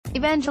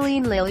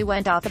Evangeline Lilly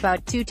went off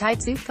about two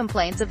tight suit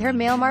complaints of her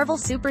male Marvel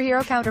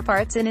superhero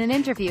counterparts in an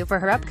interview for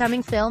her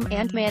upcoming film,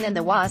 Ant-Man and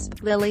the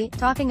Wasp. Lilly,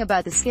 talking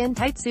about the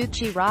skin-tight suit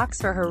she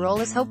rocks for her role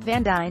as Hope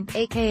Van Dyne,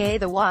 aka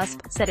the Wasp,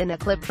 said in a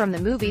clip from the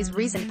movie's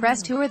recent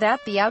press tour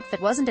that the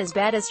outfit wasn't as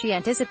bad as she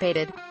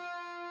anticipated.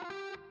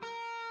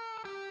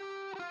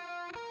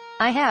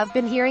 "I have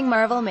been hearing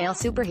Marvel male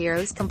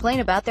superheroes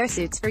complain about their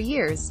suits for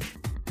years.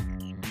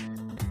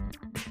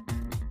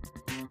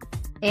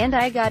 And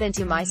I got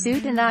into my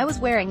suit and I was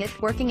wearing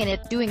it, working in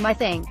it, doing my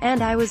thing,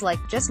 and I was like,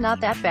 just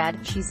not that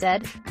bad," she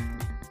said.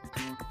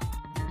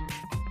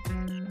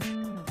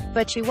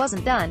 But she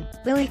wasn't done.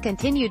 Lilly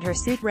continued her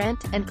suit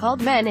rant, and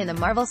called men in the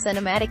Marvel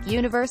Cinematic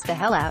Universe the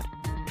hell out.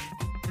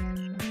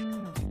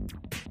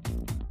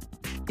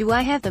 "Do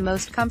I have the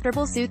most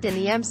comfortable suit in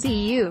the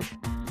MCU?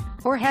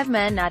 Or have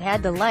men not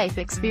had the life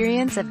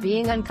experience of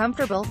being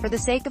uncomfortable for the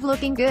sake of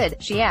looking good?"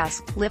 she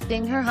asked,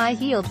 lifting her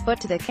high-heeled foot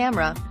to the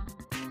camera.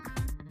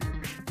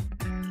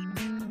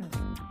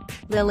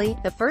 Lilly,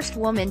 the first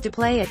woman to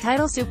play a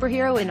title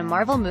superhero in a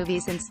Marvel movie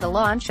since the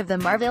launch of the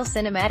Marvel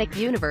Cinematic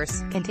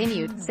Universe,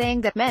 continued, saying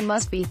that men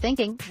must be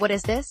thinking, "What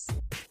is this?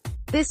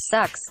 This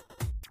sucks.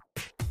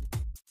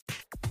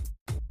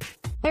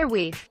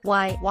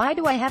 Why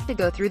do I have to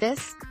go through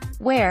this?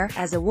 Where,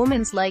 as a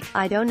woman's like,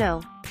 I don't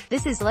know.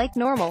 This is like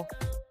normal.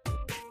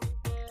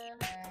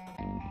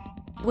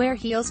 Wear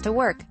heels to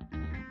work.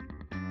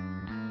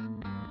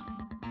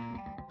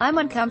 I'm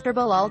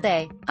uncomfortable all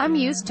day. I'm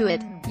used to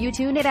it. You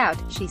tune it out,"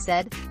 she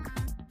said.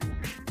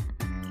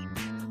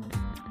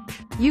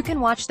 You can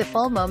watch the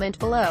full moment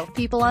below.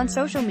 People on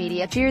social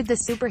media cheered the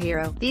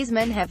superhero. "These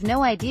men have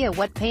no idea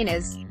what pain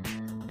is.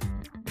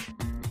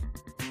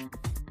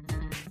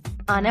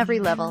 On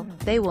every level,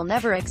 they will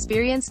never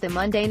experience the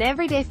mundane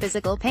everyday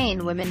physical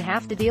pain women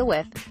have to deal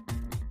with.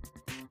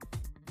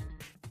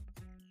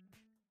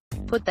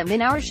 Put them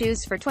in our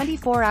shoes for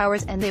 24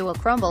 hours and they will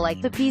crumble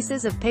like the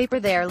pieces of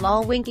paper there,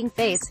 lol, winking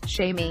face,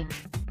 shamey.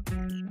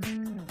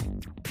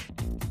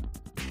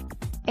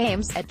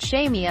 Ames, at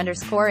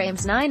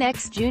shamey_Ames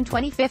 9x June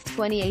 25,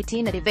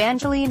 2018 At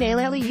Evangeline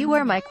Lilly, "You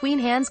are my queen,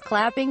 hands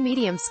clapping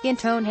medium skin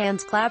tone,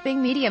 hands clapping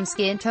medium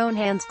skin tone,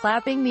 hands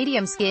clapping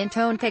medium skin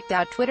tone." Picked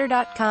out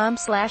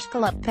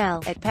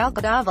twitter.com/Pal, at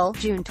Palkadavel,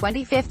 June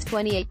 25,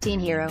 2018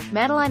 Hero,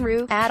 Madeline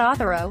Rue, at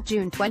Authoro,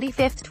 June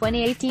 25,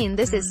 2018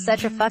 "This is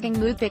such a fucking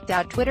mood." Picked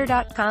out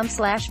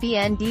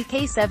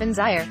twitter.com/VNDK7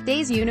 Zaire,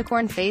 Days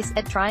Unicorn Face,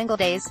 at Triangle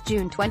Days,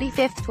 June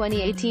 25,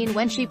 2018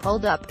 When she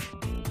pulled up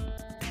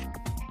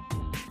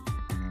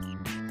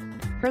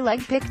her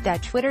leg. Picked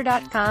at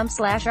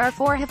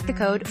twitter.com/R4Hif the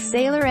code,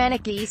 Sailor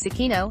Aniki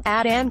Sakino,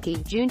 at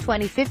Anki, June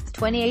 25,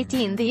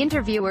 2018 The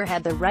interviewer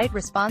had the right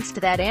response to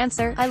that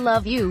answer. "I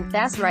love you,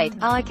 that's right,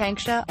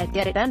 Alakanksha, at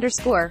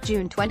GetIt_,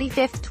 June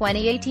 25,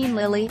 2018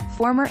 Lilly,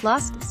 former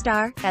Lost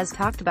star, has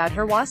talked about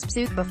her Wasp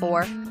suit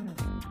before.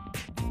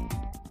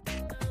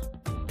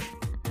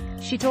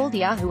 She told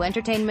Yahoo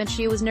Entertainment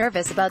she was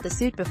nervous about the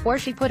suit before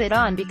she put it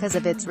on because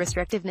of its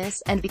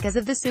restrictiveness, and because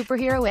of the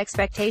superhero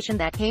expectation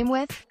that came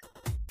with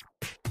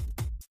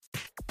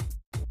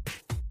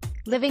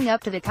living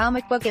up to the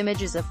comic book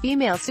images of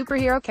female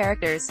superhero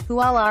characters, who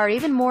all are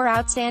even more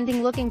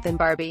outstanding looking than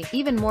Barbie,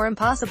 even more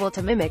impossible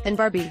to mimic than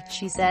Barbie,"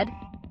 she said.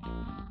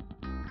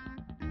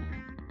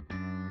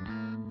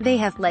 "They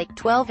have like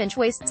 12-inch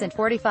waists and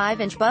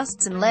 45-inch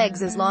busts and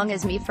legs as long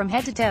as me from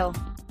head to toe.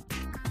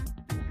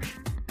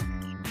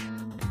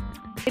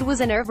 It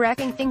was a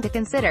nerve-wracking thing to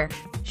consider,"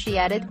 she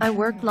added. "I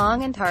worked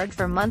long and hard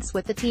for months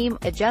with the team,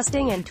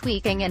 adjusting and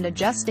tweaking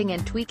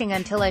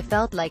until I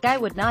felt like I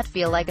would not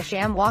feel like a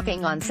sham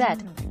walking on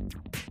set.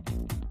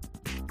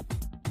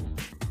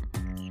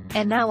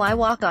 And now I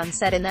walk on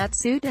set in that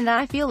suit and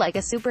I feel like a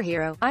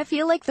superhero. I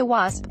feel like the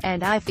Wasp,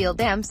 and I feel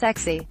damn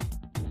sexy.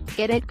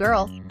 Get it,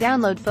 girl."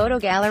 Download photo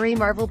gallery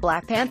Marvel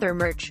Black Panther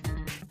merch.